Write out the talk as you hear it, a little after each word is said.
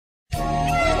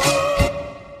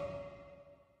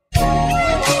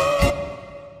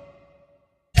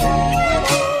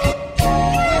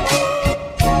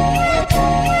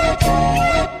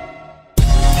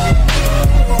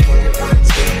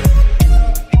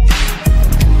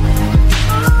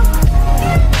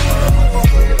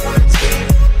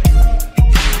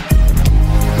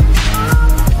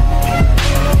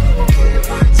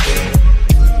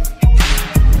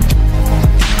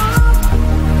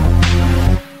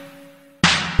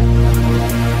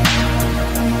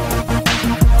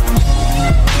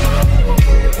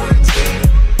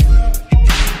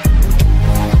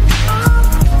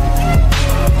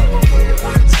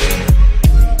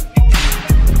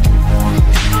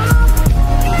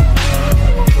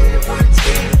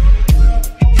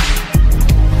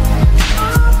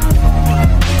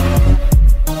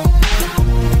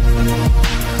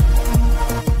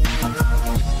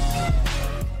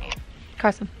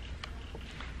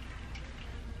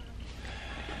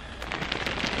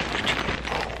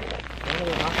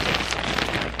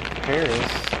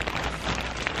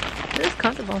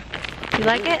comfortable. You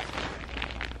like it?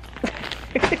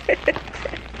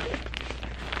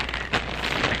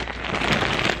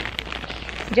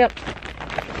 Jump.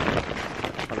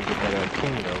 How to get that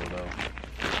king though.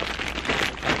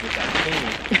 How to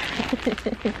get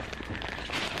that king.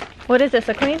 What is this,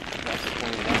 a queen? That's the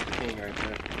queen, that's the king right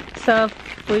there. So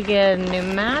if we get a new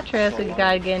mattress, we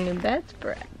gotta get a new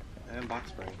bedspread. And box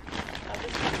spring.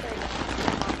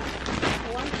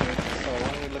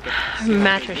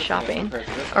 Mattress shopping.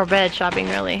 Or bed shopping,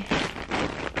 really.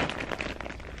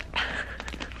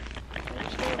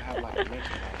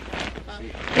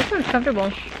 This one's comfortable.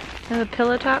 Has a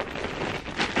pillow top.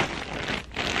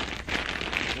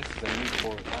 This is a new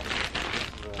cord.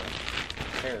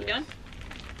 This is a You done?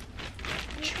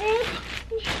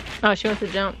 Oh, she wants to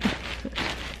jump.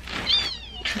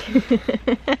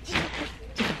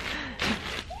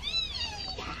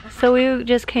 So we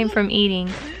just came from eating,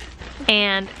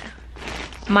 and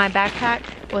my backpack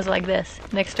was like this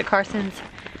next to Carson's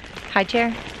high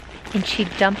chair, and she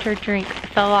dumped her drink,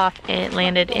 fell off, and it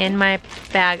landed in my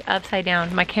bag upside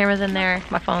down. My camera's in there,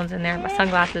 my phone's in there, my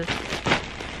sunglasses.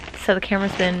 So the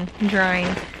camera's been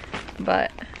drying,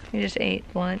 but we just ate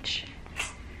lunch.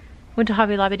 Went to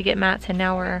Hobby Lobby to get mats, and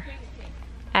now we're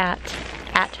at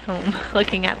home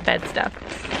looking at bed stuff.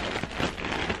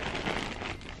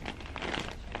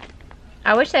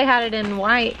 I wish they had it in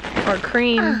white or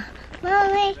cream.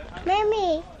 Mommy,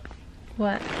 Mommy.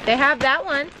 What? They have that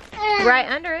one right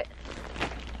under it.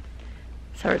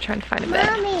 So we're trying to find a bed.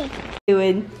 Mommy.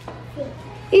 Doing?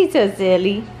 He's so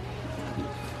silly.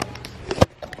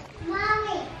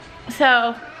 Mommy.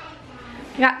 So,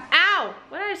 ow!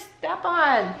 What did I step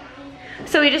on?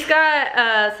 So we just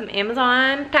got some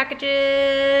Amazon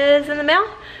packages in the mail.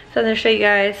 So I'm gonna show you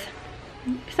guys.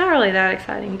 It's not really that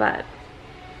exciting, but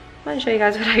I'm gonna show you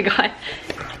guys what I got.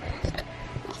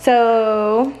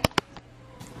 So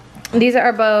these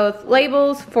are both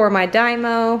labels for my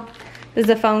Dymo. This is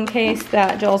a phone case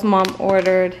that Joel's mom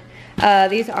ordered.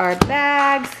 These are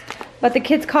bags, but the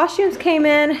kids' costumes came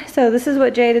in. So this is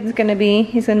what Jaedyn's gonna be.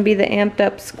 He's gonna be the amped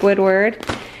up Squidward.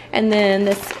 And then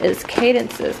this is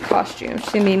Kaedynce's costume.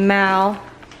 She's gonna be Mal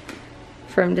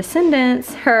from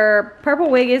Descendants. Her purple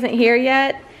wig isn't here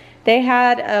yet. They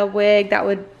had a wig that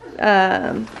would,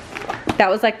 that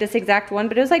was like this exact one,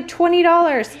 but it was like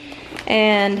 $20.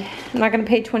 And I'm not gonna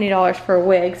pay $20 for a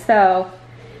wig. So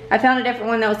I found a different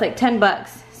one that was like 10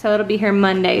 bucks. So it'll be here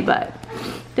Monday, but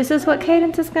this is what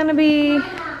Kaedynce is gonna be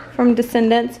from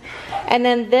Descendants. And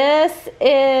then this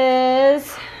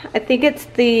is, I think it's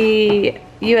the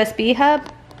USB hub.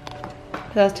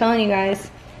 So I was telling you guys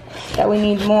that we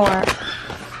need more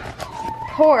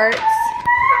ports.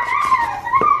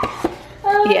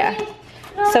 Yeah.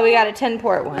 So we got a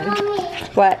 10-port one.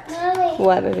 What?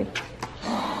 What, baby?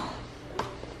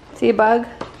 See a bug?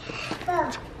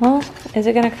 Well, is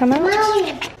it gonna come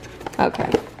out?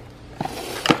 Okay.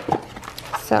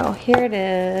 So here it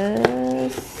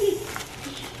is.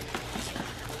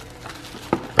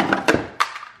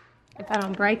 If I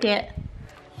don't break it.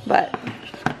 But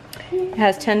it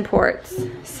has 10 ports.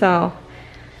 So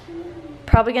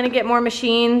probably gonna get more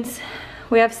machines.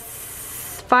 We have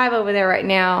 5 over there right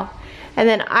now. And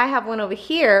then I have one over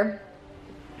here.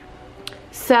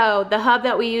 So the hub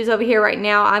that we use over here right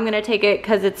now, I'm gonna take it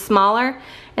because it's smaller.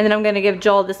 And then I'm gonna give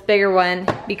Joel this bigger one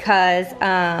because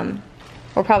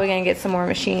we're probably gonna get some more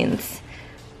machines.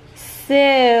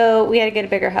 So we had to get a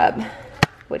bigger hub,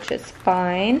 which is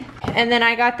fine. And then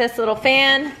I got this little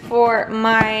fan for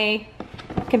my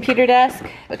computer desk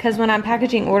because when I'm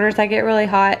packaging orders, I get really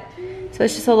hot. So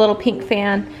it's just a little pink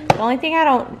fan. The only thing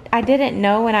I didn't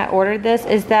know when I ordered this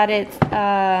is that it's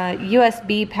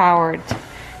USB powered.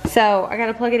 So I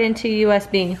gotta plug it into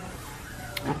USB.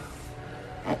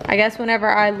 I guess whenever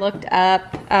I looked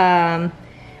up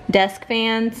desk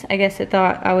fans, I guess it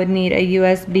thought I would need a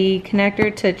USB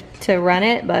connector to run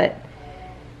it, but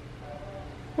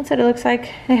that's what it looks like.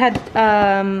 They had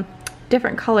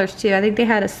different colors too. I think they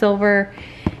had a silver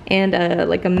and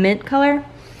like a mint color.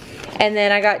 And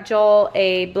then I got Joel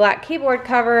a black keyboard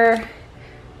cover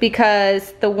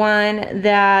because the one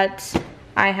that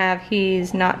I have,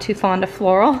 he's not too fond of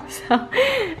floral. So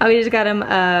we just got him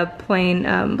a plain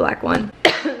black one.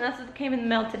 That's what came in the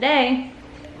mail today.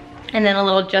 And then a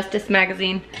little Justice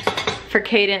magazine for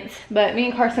Kaedynce. But me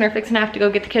and Carsyn are fixing to have to go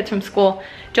get the kids from school.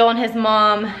 Joel and his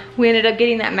mom, we ended up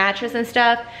getting that mattress and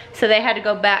stuff. So they had to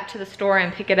go back to the store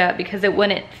and pick it up because it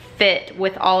wouldn't fit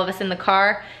with all of us in the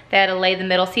car. They had to lay the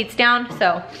middle seats down.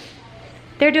 So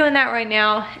they're doing that right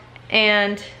now.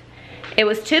 And it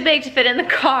was too big to fit in the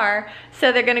car.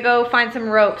 So they're gonna go find some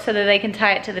rope so that they can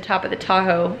tie it to the top of the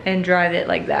Tahoe and drive it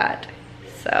like that.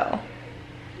 So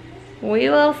We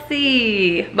will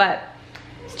see. But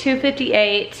it's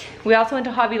 2:58. We also went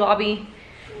to Hobby Lobby.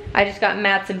 I just got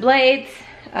mats and blades.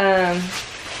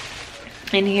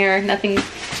 In here, nothing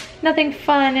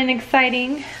fun and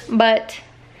exciting, but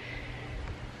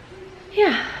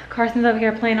yeah. Carson's over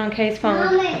here playing on Kay's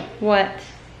phone. Mommy. What?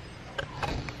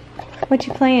 What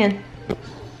you playing?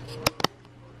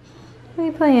 What are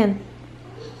you playing?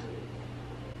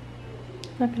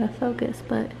 Not gonna focus,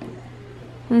 but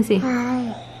let me see.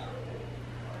 Hi.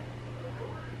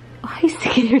 Why are you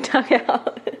sticking your tongue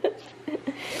out?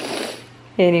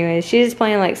 Anyways, she's just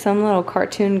playing like some little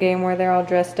cartoon game where they're all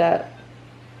dressed up.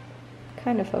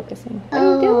 Kind of focusing. What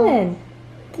are you doing?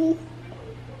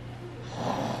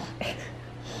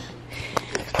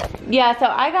 Yeah, so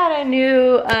I got a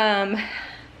new,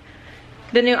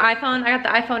 the new iPhone. I got the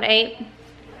iPhone 8.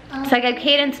 So I got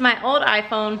Kaedynce my old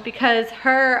iPhone because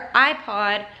her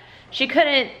iPod, she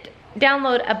couldn't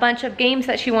download a bunch of games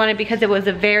that she wanted because it was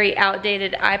a very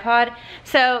outdated iPod.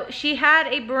 So she had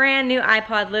a brand new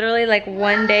iPod, literally like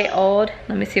 1 day old.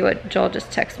 Let me see what Joel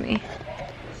just texted me.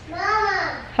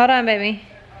 Mama. Hold on, baby.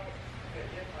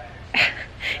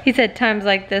 He said times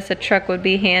like this a truck would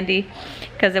be handy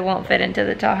because it won't fit into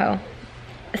the Tahoe.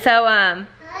 So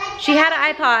she had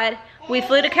an iPod. We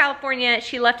flew to California.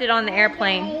 She left it on the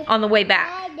airplane on the way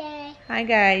back. Hi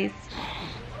guys.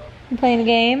 You playing a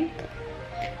game?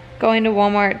 Going to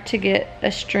Walmart to get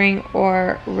a string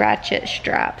or ratchet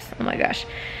straps. Oh my gosh.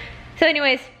 So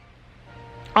anyways,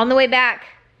 on the way back,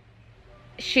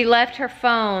 she left her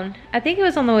phone. I think it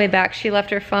was on the way back. She left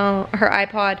her phone, her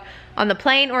iPod on the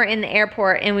plane or in the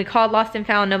airport, and we called lost and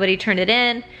found. Nobody turned it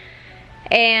in.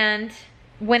 And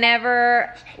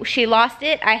whenever she lost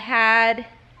it, I had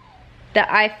the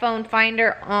iPhone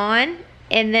finder on,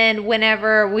 and then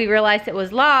whenever we realized it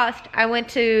was lost, I went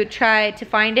to try to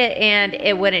find it and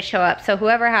it wouldn't show up. So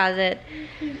whoever has it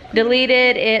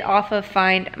deleted it off of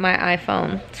Find My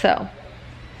iPhone. So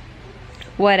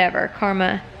whatever,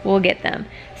 karma will get them.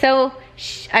 So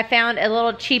I found a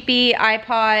little cheapy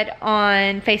iPod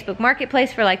on Facebook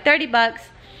Marketplace for like 30 bucks,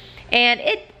 and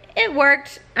it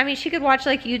worked. I mean, she could watch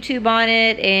like YouTube on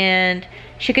it, and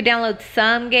she could download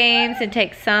some games and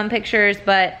take some pictures,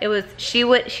 but it was, she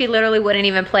literally wouldn't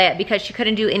even play it because she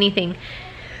couldn't do anything.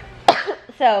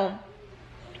 So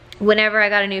whenever I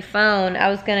got a new phone, I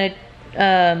was gonna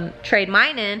trade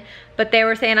mine in, but they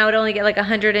were saying I would only get like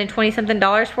 $120 something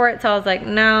for it. So I was like,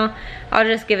 no, I'll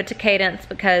just give it to Kaedynce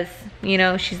because, you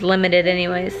know, she's limited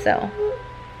anyways. So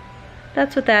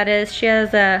that's what that is. She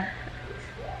has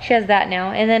that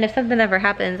now, and then if something ever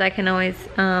happens, I can always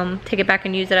take it back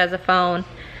and use it as a phone.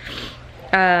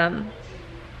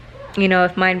 You know,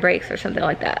 if mine breaks or something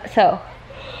like that. So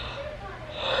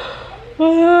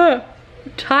I'm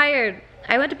tired.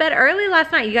 I went to bed early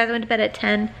last night. You guys, went to bed at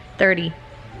 10:30.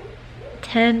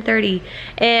 10:30,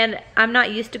 and I'm not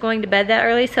used to going to bed that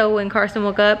early. So when Carsyn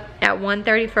woke up at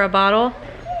 1:30 for a bottle,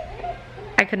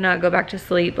 I could not go back to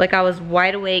sleep. Like, I was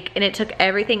wide awake, and it took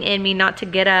everything in me not to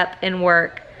get up and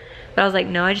work. But I was like,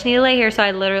 no, I just need to lay here. So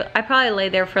I probably lay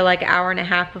there for like an hour and a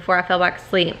half before I fell back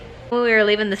asleep. When we were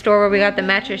leaving the store where we got the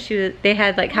mattress, they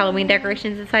had like Halloween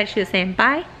decorations inside. She was saying,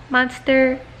 bye,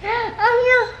 monster.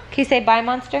 Oh Can you say bye,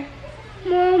 monster?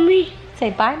 no. Mommy.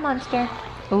 Say bye, monster.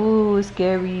 Ooh,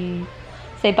 scary.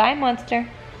 Say bye, monster.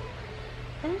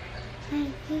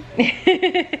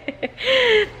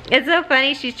 It's so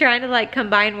funny. She's trying to like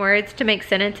combine words to make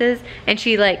sentences, and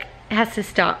she like has to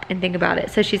stop and think about it.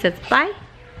 So she says, bye,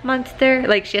 monster.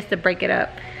 Like, she has to break it up.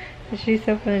 She's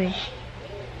so funny.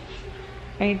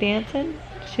 Are you dancing?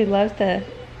 She loves to.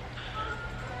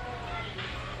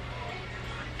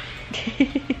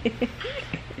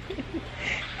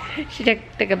 She took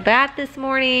a bath this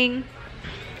morning.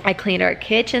 I cleaned our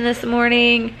kitchen this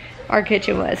morning. Our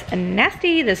kitchen was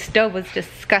nasty. The stove was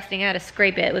disgusting. I had to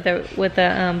scrape it with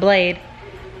a blade.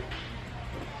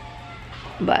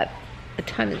 But what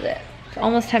time is it? It's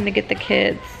almost time to get the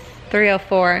kids.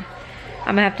 3:04.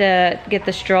 I'm gonna have to get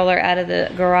the stroller out of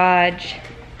the garage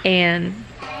and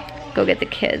go get the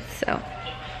kids. So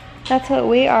that's what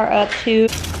we are up to.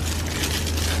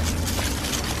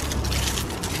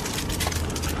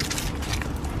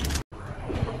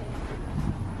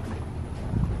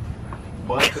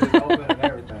 Busted it open and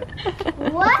everything.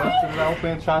 What? Busted it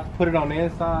open, tried to put it on the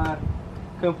inside.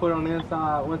 Couldn't put it on the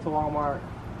inside. Went to Walmart.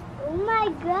 Oh my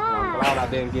I'm God. glad I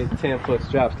didn't get 10-foot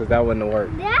straps because that wouldn't have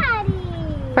worked. Daddy.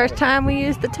 First time we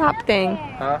used the top thing.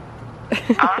 Huh?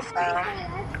 Awesome.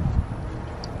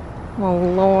 Oh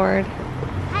Lord.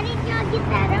 How did y'all get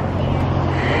that up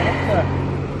there?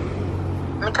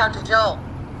 Let me talk to Joel.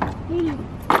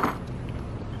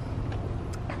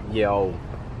 Yo.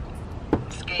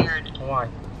 Scared. Why?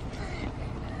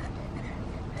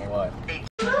 What?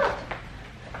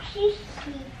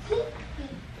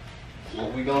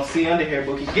 What we gonna see under here,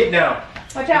 Bookie? Get down.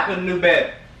 Watch You out. put a new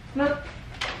bed. Nope.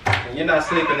 You're not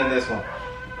sleeping in this one.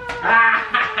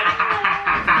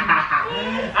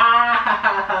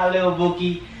 Little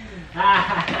Bookie.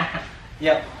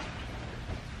 Yep.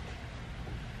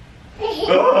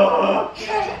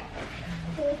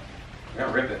 You're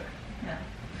rip it.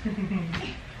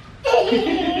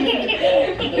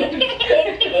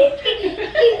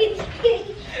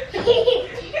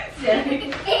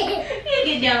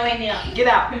 Get down right now. Get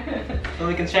out. So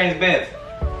we can change beds.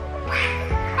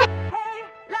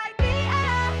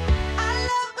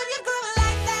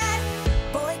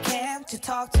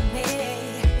 Talk to me,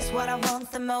 it's what I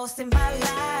want the most in my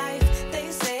life. They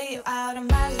say you're out of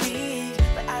my league,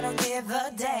 but I don't give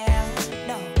a damn.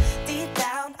 No, deep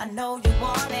down, I know you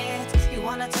want it. You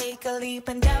wanna take a leap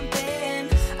and jump in.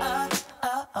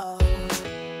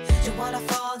 You wanna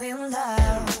fall in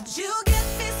love. You get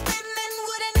me spinning,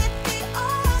 wouldn't it be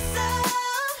awesome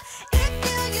if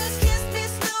you just kiss me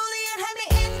slowly and had me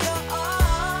in your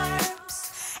arms?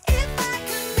 If I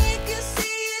could make you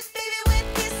see it, baby, we'd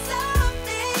be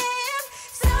something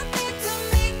to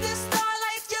make the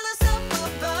starlight jealous up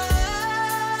above.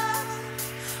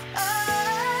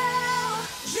 Oh,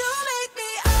 you make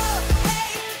me up,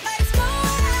 hey, lights go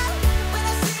out when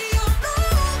I see you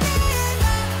moving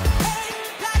up, hey,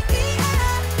 light me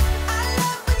up. I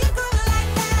love when you groove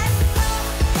like that. Oh,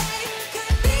 hey,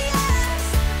 could be us,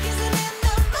 kissing in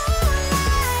the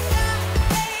moonlight.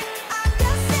 Hey, I'm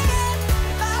just saying,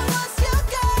 if I was your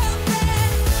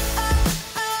girlfriend.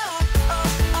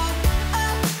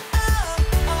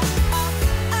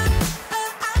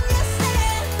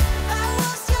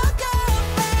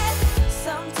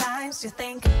 Sometimes you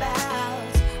think about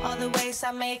all the ways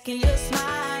I'm making you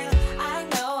smile. I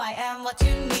know I am what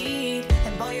you need,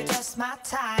 and boy, you're just my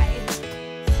type.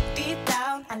 Deep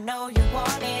down, I know you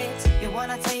want it. You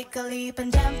wanna take a leap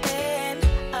and jump in.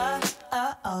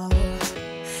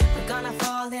 We're gonna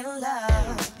fall in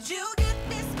love. You get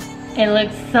me spinning. It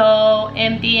looks so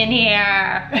empty in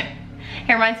here.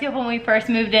 It reminds me of when we first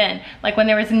moved in. Like when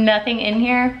there was nothing in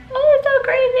here. Oh, it's so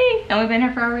crazy. And we've been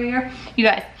here for over a year. You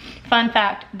guys, fun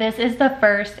fact, this is the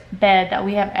first bed that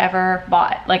we have ever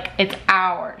bought. Like, it's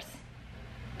ours.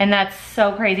 And that's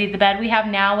so crazy. The bed we have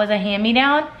now was a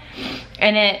hand-me-down.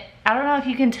 And I don't know if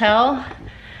you can tell.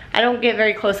 I don't get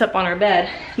very close up on our bed.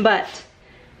 But,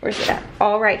 where's it at?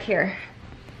 All right here.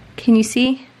 Can you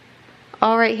see?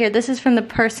 All right here. This is from the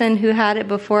person who had it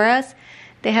before us.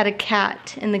 They had a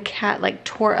cat, and the cat like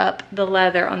tore up the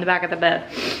leather on the back of the bed.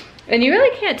 And you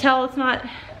really can't tell, it's not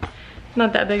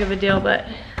that big of a deal, but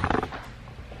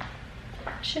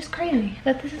it's just crazy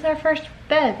that this is our first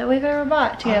bed that we've ever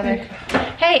bought together.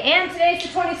 Hey, and today's the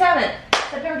 27th,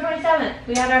 September 27th.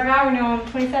 We had our vow renewal on the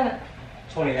 27th.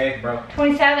 28th, bro.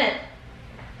 27th.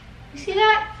 You see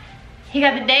that? He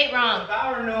got the date wrong.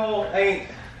 Vow renewal ain't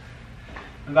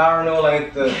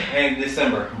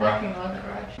December, bro.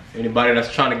 Anybody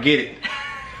that's trying to get it,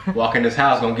 walk in this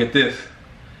house gonna get this.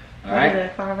 All right? What is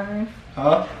it, 5 iron?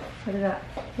 Huh? What is that?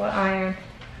 What iron?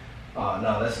 Oh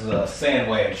no, this is a sand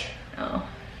wedge. Oh.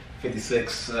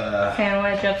 56. Sand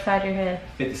wedge upside your head.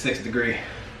 56 degree.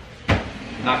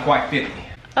 Not quite 50.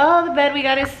 Oh, the bed we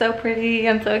got is so pretty.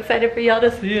 I'm so excited for y'all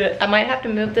to see it. I might have to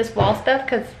move this wall stuff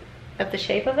because of the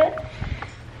shape of it.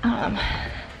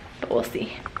 But we'll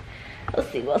see. We'll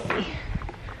see.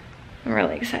 I'm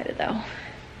really excited though.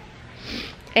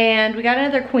 And we got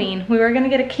another queen. We were gonna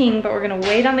get a king, but we're gonna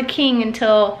wait on the king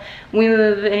until we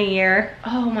move in a year.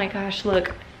 Oh my gosh,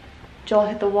 look. Joel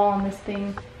hit the wall on this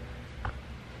thing.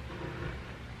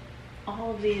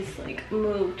 All of these like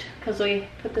moved because we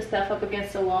put the stuff up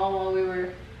against the wall while we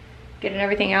were getting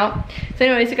everything out. So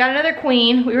anyways, we got another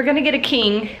queen. We were gonna get a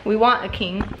king. We want a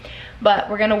king, but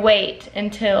we're gonna wait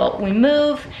until we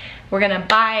move. We're gonna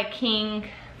buy a king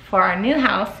for our new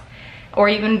house, or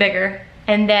even bigger,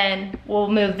 and then we'll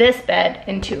move this bed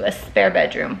into a spare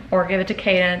bedroom or give it to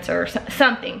Kaedynce or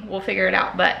something. We'll figure it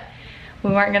out, but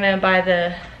we weren't gonna buy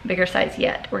the bigger size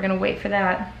yet. We're gonna wait for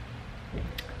that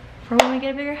for when we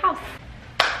get a bigger house.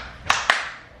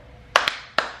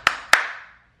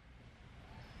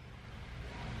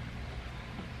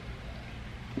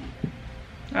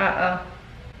 Uh-oh.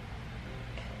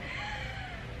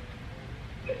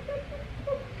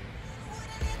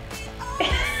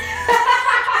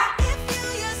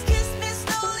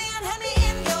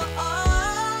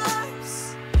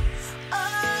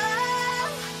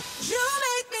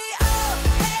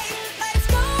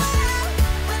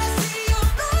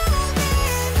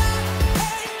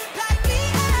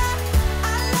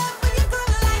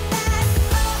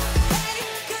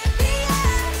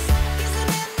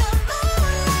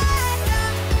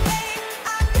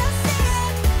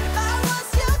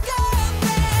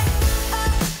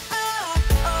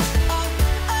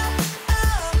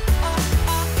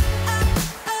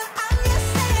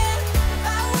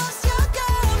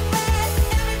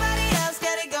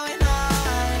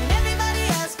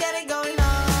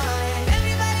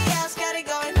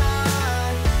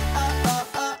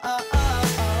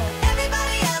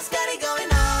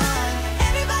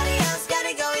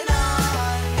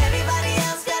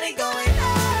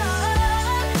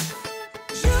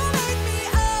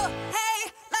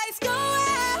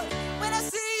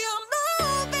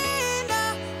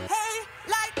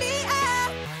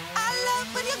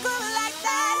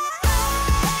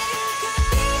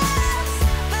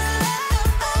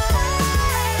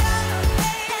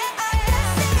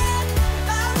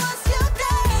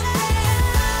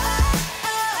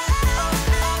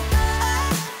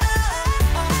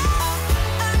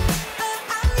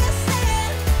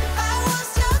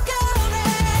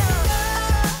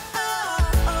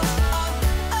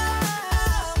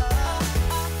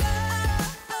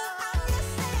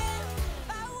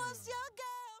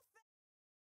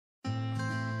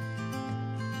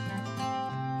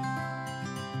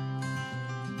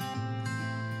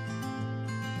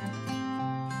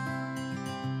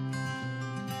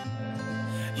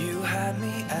 got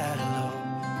me at a low.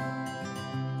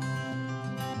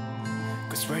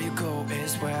 'Cause where you go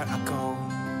is where I go.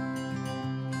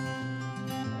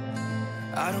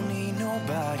 I don't need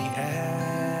nobody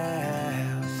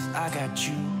else. I got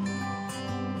you,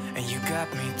 and you got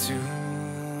me too.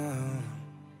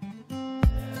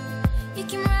 You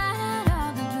can ride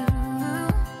all the blue.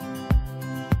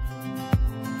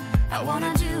 I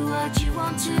wanna do what you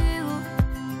want to.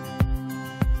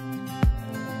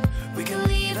 We can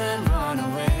leave and run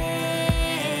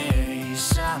away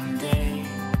someday,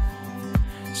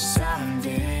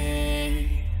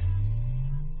 someday.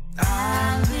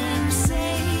 I've been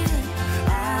saving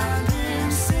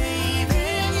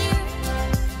you.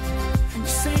 And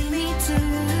you save me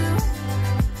too.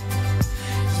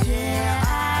 Yeah,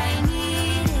 I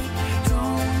need it.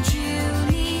 Don't you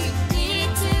need me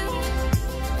too?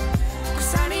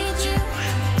 'Cause I need you.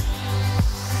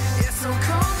 Yeah, so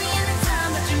call me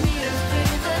anytime that you need a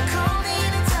favor. Call me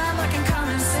anytime I can come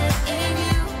and sit in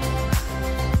you.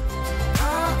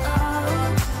 Oh, oh.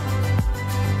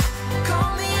 Call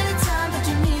me anytime that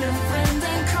you need a friend.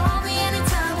 And call me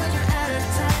anytime when you're at a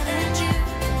tight end.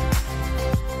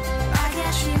 I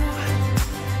got you,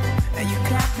 And you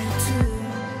got me too.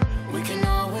 we can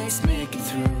always make it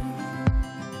through.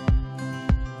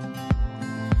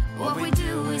 What we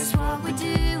do is what we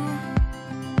do.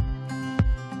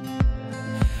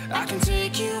 I can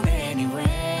take you anywhere,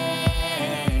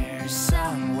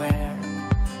 somewhere.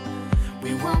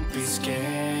 We won't be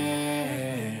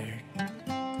scared.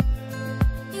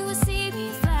 You will see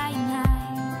me flying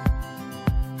high.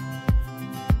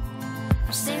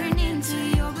 I'm staring into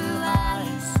your blue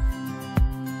eyes.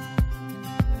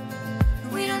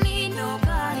 We don't need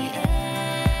nobody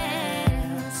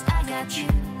else. I got you,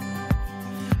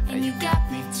 and you got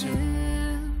me too.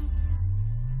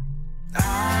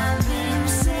 I've been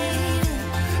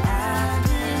saving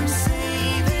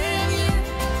you,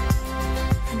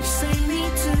 and you save me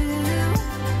too.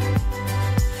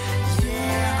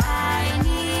 Yeah, I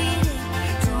need it.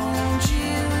 Don't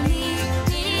you need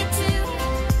me too?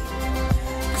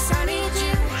 'Cause I need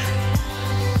you.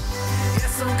 Yeah,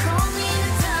 so call me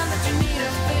anytime that you need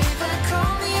a favor.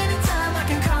 Call me anytime I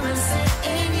can come and sit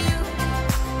in you.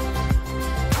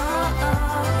 Oh,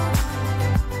 oh.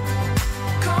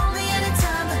 Call me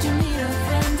anytime that you need a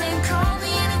friend. And call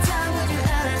me anytime when you're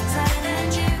at a tight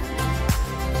end.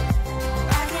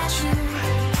 I got you.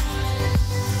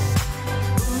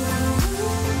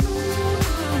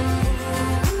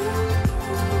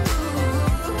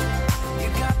 You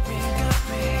got me, got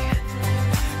me.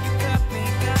 You got me,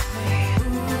 got me.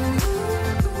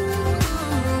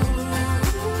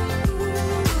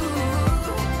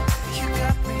 You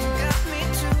got me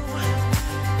too.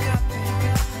 Got me,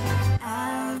 got me.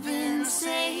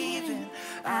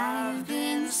 I've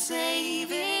been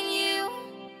saving you.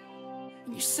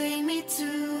 You save me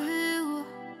too.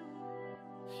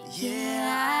 Yeah,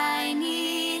 I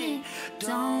need it.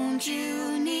 Don't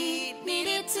you need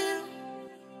it too?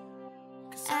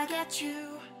 'Cause I got you.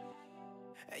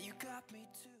 And you got me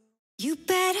too. You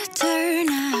better turn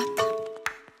up.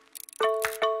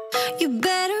 You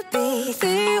better be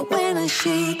there when I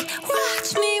shake. Watch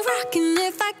me rockin'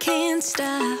 if I can't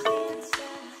stop.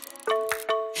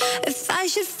 If I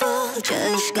should fall,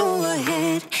 just go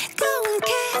ahead. Go and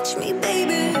catch me,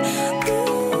 baby.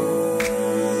 Ooh,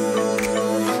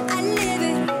 I live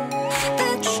it.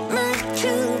 That's my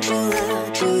choo-choo,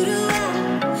 choo-choo.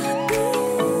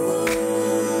 Ooh,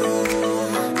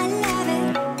 I love it.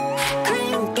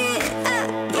 Crank it up,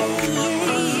 yeah,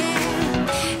 yeah, yeah.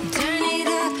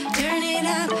 Turn it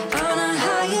up on a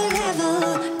higher level.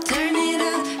 Turn it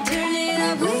up,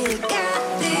 we got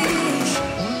this.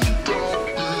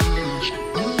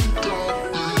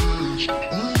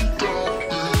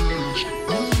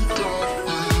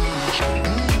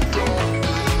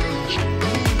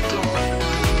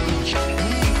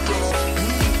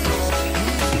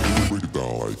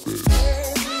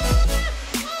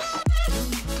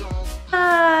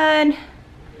 Fun.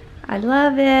 I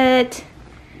love it.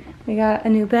 We got a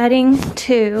new bedding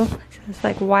too. It's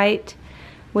like white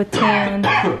with tan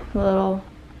little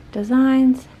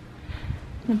designs.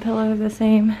 The pillows are the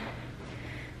same.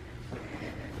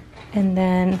 And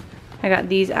then I got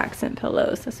these accent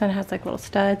pillows. This one has like little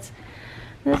studs.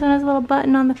 This one has a little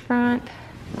button on the front.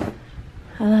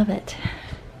 I love it.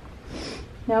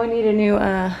 Now we need a new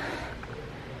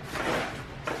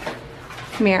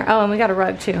mirror. Oh, and we got a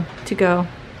rug too to go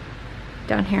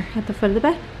down here at the foot of the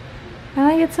bed. I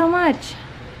like it so much.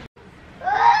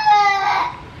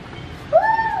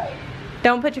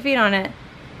 Don't put your feet on it.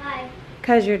 Why?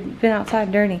 Cause you've been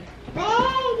outside dirty.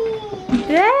 Baby.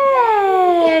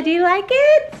 Yeah, do you like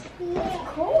it? Yeah.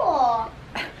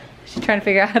 trying to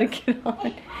figure out how to get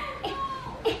on.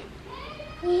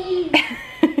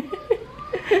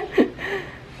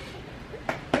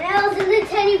 And I was in the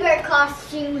teddy bear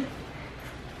costume.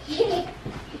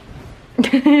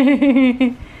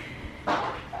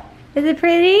 Is it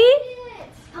pretty?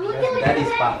 I'm looking That's like daddy's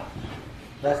a- spot.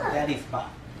 That's daddy's spot.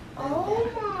 Oh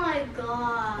my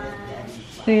god.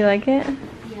 Do you like it?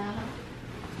 Yeah.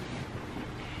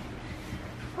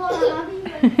 Hold on, I'll be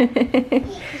right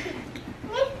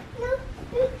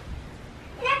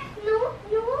No.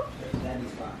 That's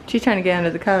daddy's spot. She's trying to get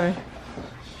under the cover.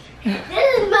 This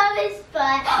is mommy's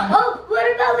spot. Oh,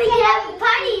 what about we can have a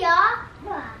party, y'all?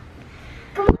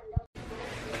 Come on.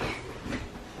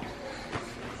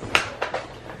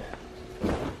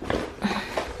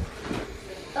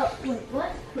 Oh, wait,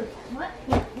 what? What?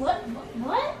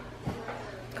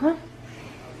 Come on.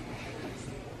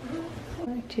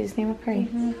 In Jesus' name I pray.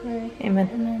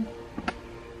 Amen.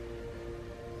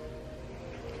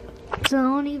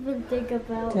 Don't even think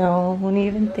about Don't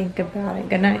even think about it.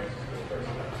 Good night.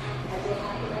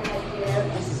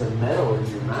 This is a metal in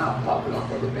your mouth. Popping off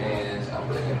rubber bands, I'm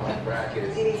putting on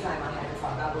brackets. Anytime I had to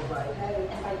talk, I was like, hey,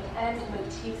 if I can, my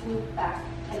teeth move back.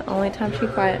 It's the only time she's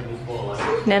quiet.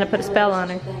 Nana put a spell on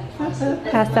her.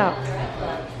 Passed out.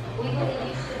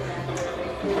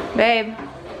 Babe,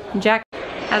 Jack,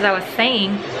 as I was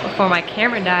saying before my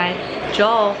camera died,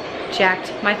 Joel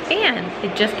jacked my fan.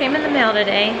 It just came in the mail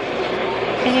today,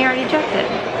 and he already jacked it.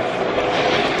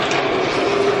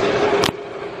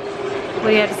 What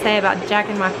do you have to say about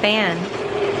jacking my fan?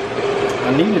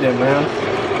 I needed it, man.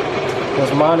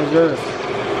 Because mine is yours.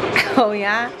 Oh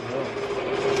yeah?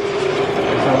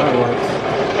 That's how that works.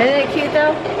 Isn't it cute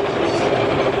though?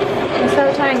 It's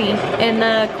so tiny. And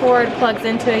the cord plugs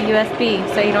into a USB,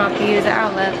 so you don't have to use the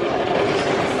outlet.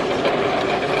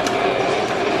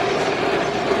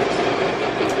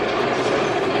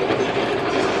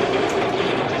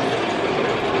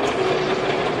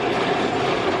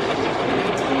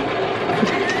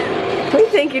 What do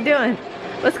you think you're doing?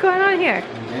 What's going on here?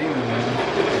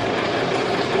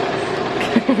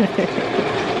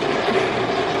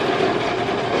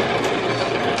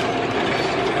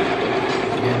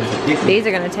 These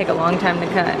are gonna take a long time to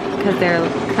cut because they're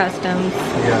customs.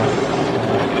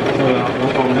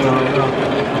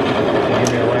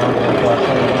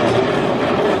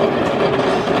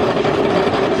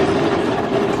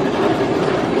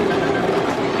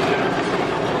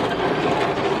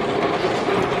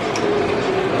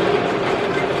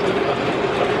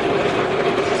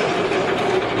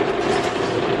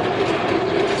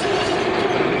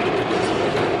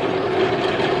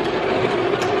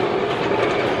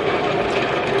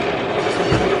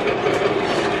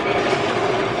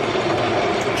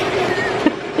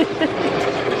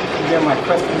 Get my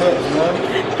crusty lips, man.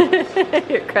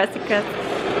 Your crusty crust.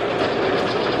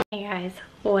 Hey guys,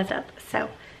 what's up? So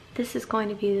this is going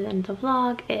to be the end of the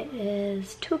vlog. It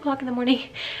is 2 o'clock in the morning.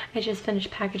 I just finished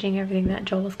packaging everything that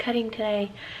Joel was cutting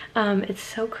today. It's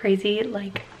so crazy.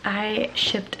 Like, I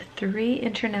shipped 3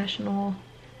 international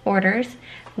orders,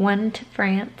 1 to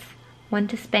France, 1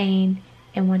 to Spain,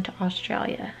 and 1 to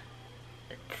Australia.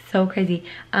 It's so crazy.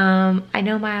 I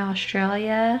know my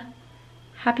Australia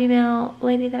Happy Mail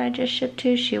lady that I just shipped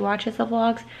to, she watches the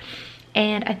vlogs,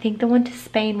 and I think the one to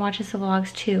Spain watches the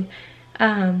vlogs too.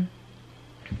 I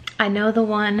know the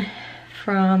one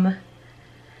from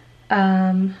what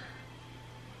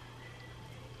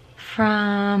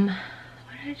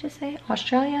did I just say?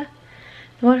 Australia?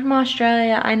 The one from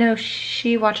Australia, I know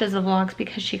she watches the vlogs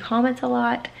because she comments a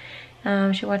lot.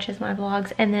 She watches my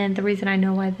vlogs, and then the reason I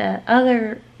know why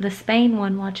the Spain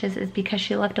one watches is because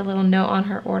she left a little note on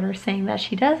her order saying that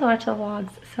she does watch the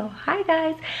vlogs. So hi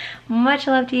guys, much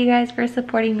love to you guys for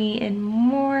supporting me in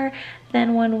more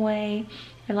than one way.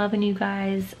 I love when you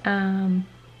guys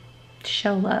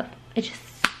show love. It just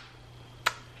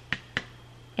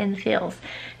in the feels.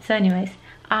 So anyways,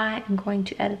 I am going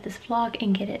to edit this vlog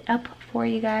and get it up for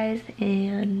you guys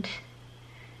and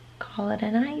call it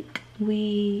a night.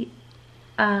 We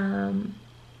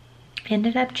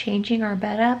ended up changing our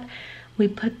bed up. We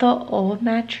put the old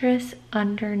mattress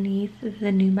underneath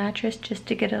the new mattress just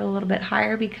to get it a little bit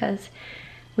higher because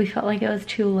we felt like it was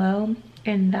too low,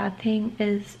 and that thing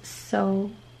is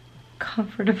so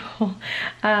comfortable.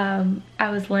 I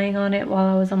was laying on it while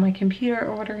I was on my computer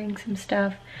ordering some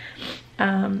stuff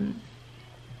from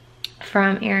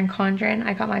Erin Condren.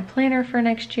 I got my planner for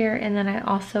next year, and then I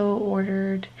also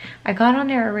I got on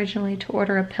there originally to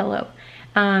order a pillow.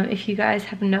 If you guys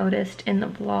have noticed in the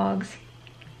vlogs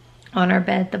on our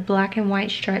bed, the black and white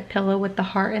striped pillow with the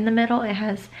heart in the middle, it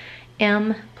has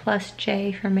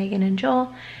M+J for Megan and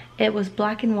Joel. It was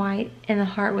black and white and the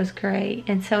heart was gray,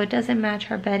 and so it doesn't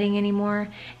match our bedding anymore.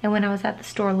 And when I was at the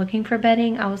store looking for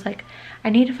bedding, I was like,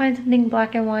 I need to find something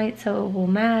black and white so it will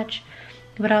match.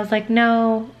 But I was like,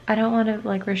 no, I don't want to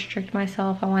like restrict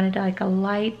myself. I wanted like a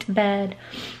light bed.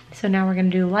 So now we're gonna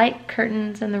do light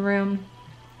curtains in the room.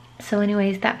 So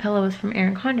anyways, that pillow was from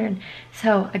Erin Condren.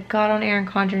 So I got on Erin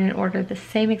Condren and ordered the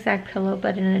same exact pillow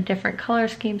but in a different color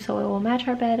scheme so it will match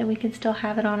our bed and we can still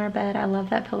have it on our bed. I love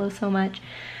that pillow so much.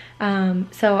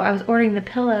 So I was ordering the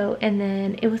pillow and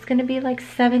then it was gonna be like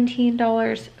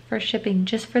 $17 for shipping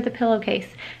just for the pillowcase,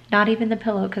 not even the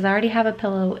pillow, because I already have a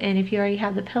pillow, and if you already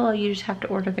have the pillow you just have to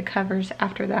order the covers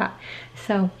after that.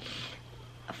 So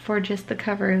for just the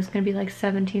cover it was gonna be like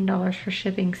 $17 for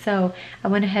shipping. So I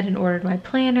went ahead and ordered my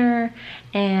planner,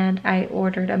 and I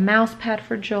ordered a mouse pad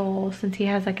for Joel since he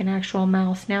has like an actual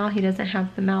mouse now. He doesn't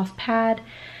have the mouse pad.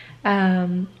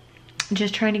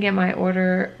 Just trying to get my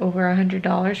order over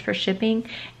 $100 for shipping,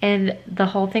 and the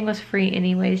whole thing was free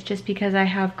anyways just because I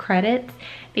have credits.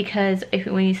 Because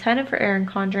when you sign up for Erin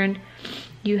Condren,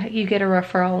 you get a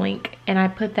referral link, and I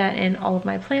put that in all of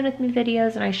my Plan With Me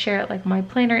videos, and I share it like my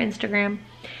planner Instagram,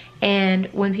 and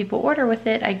when people order with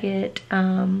it I get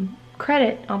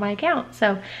credit on my account.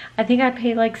 So I think I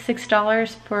paid like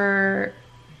 $6 for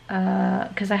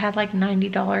because I had like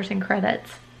 $90 in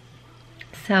credits.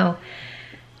 So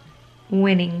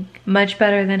winning, much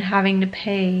better than having to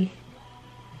pay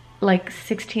like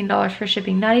 $16 for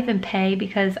shipping. Not even pay,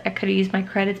 because I could have used my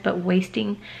credits, but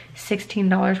wasting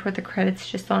 $16 worth of credits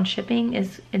just on shipping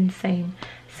is insane.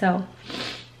 So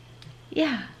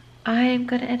yeah, I'm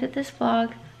gonna edit this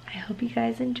vlog. I hope you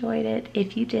guys enjoyed it.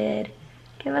 If you did,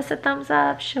 give us a thumbs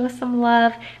up, show us some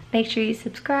love, make sure you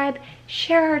subscribe,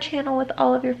 share our channel with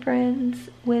all of your friends,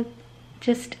 with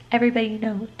just everybody you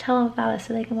know. Tell them about us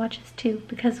so they can watch us too,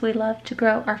 because we love to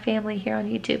grow our family here on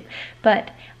YouTube. But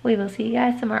we will see you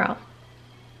guys tomorrow.